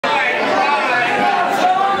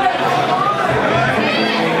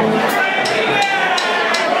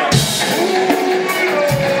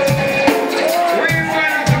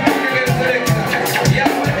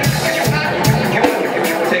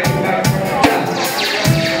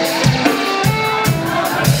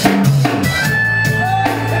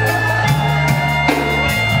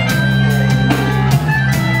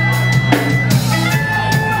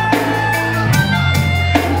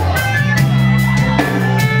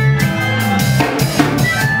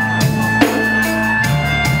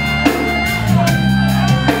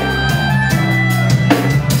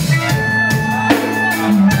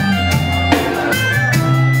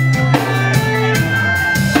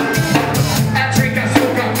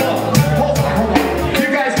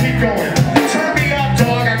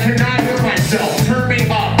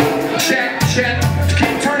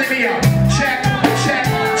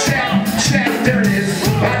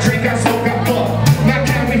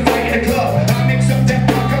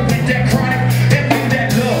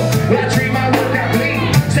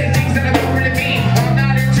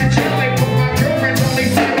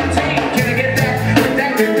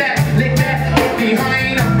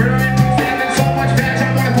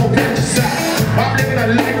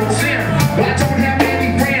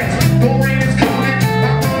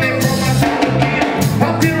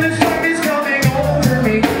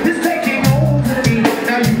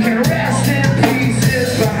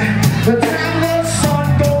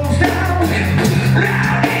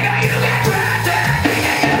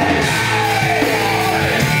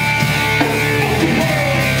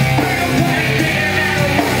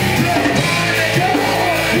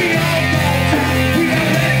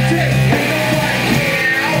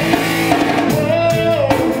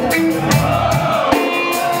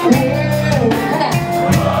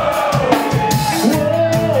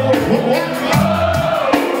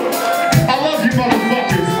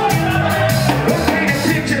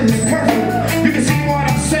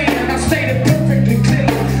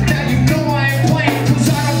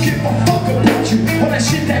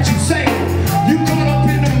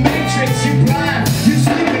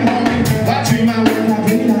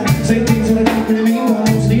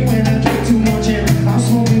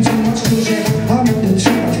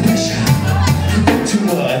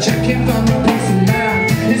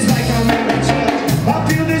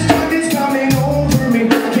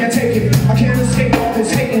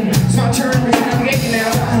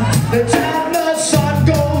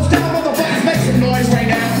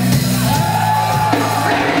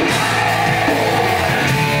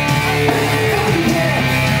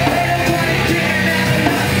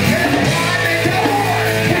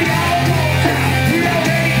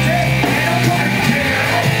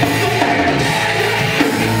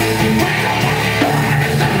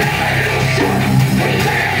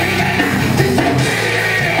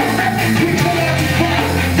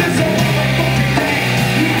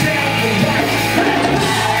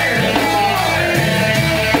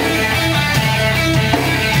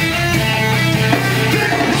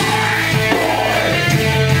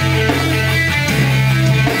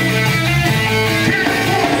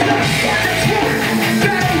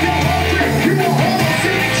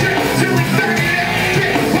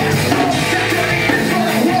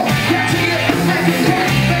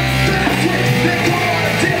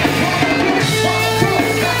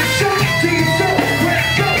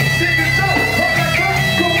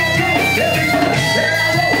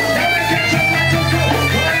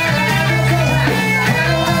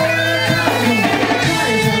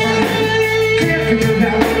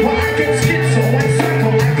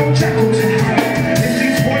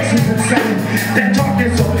That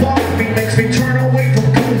darkness above me makes me turn away from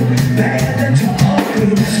good, bad and to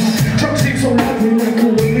ugly. Truck seems so lovely, like a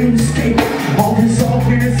way to escape all this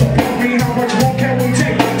ugliness above me. How much more can we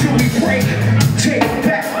take till we break? Take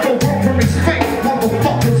back the world from its fate.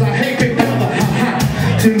 Motherfuckers, I hate Big Brother. Ha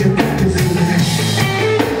ha. Till you get this in the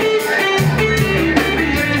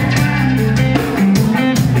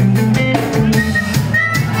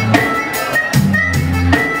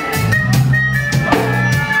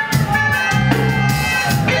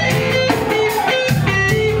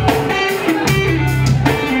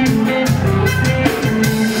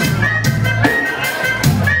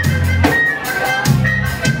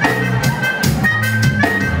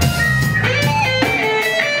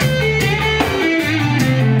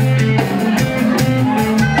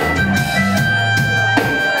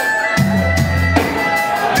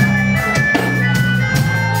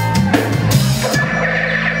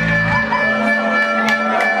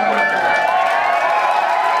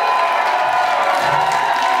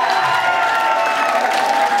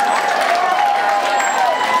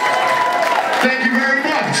Thank you very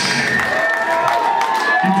much.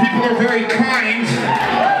 You people are very kind.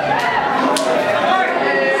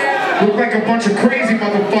 Look like a bunch of crazy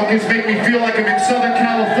motherfuckers. Make me feel like I'm in Southern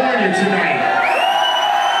California tonight.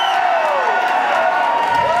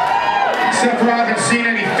 Except for I haven't seen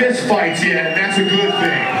any fist fights yet, and that's a good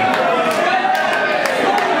thing.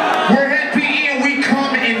 We're NPE and we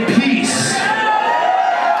come in peace.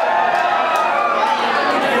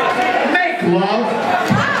 Make love.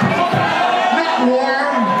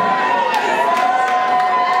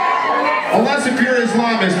 Unless if you're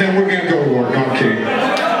Islamist, then we're gonna go to war. No, I'm kidding.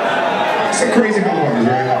 Some crazy motherfuckers,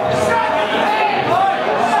 right?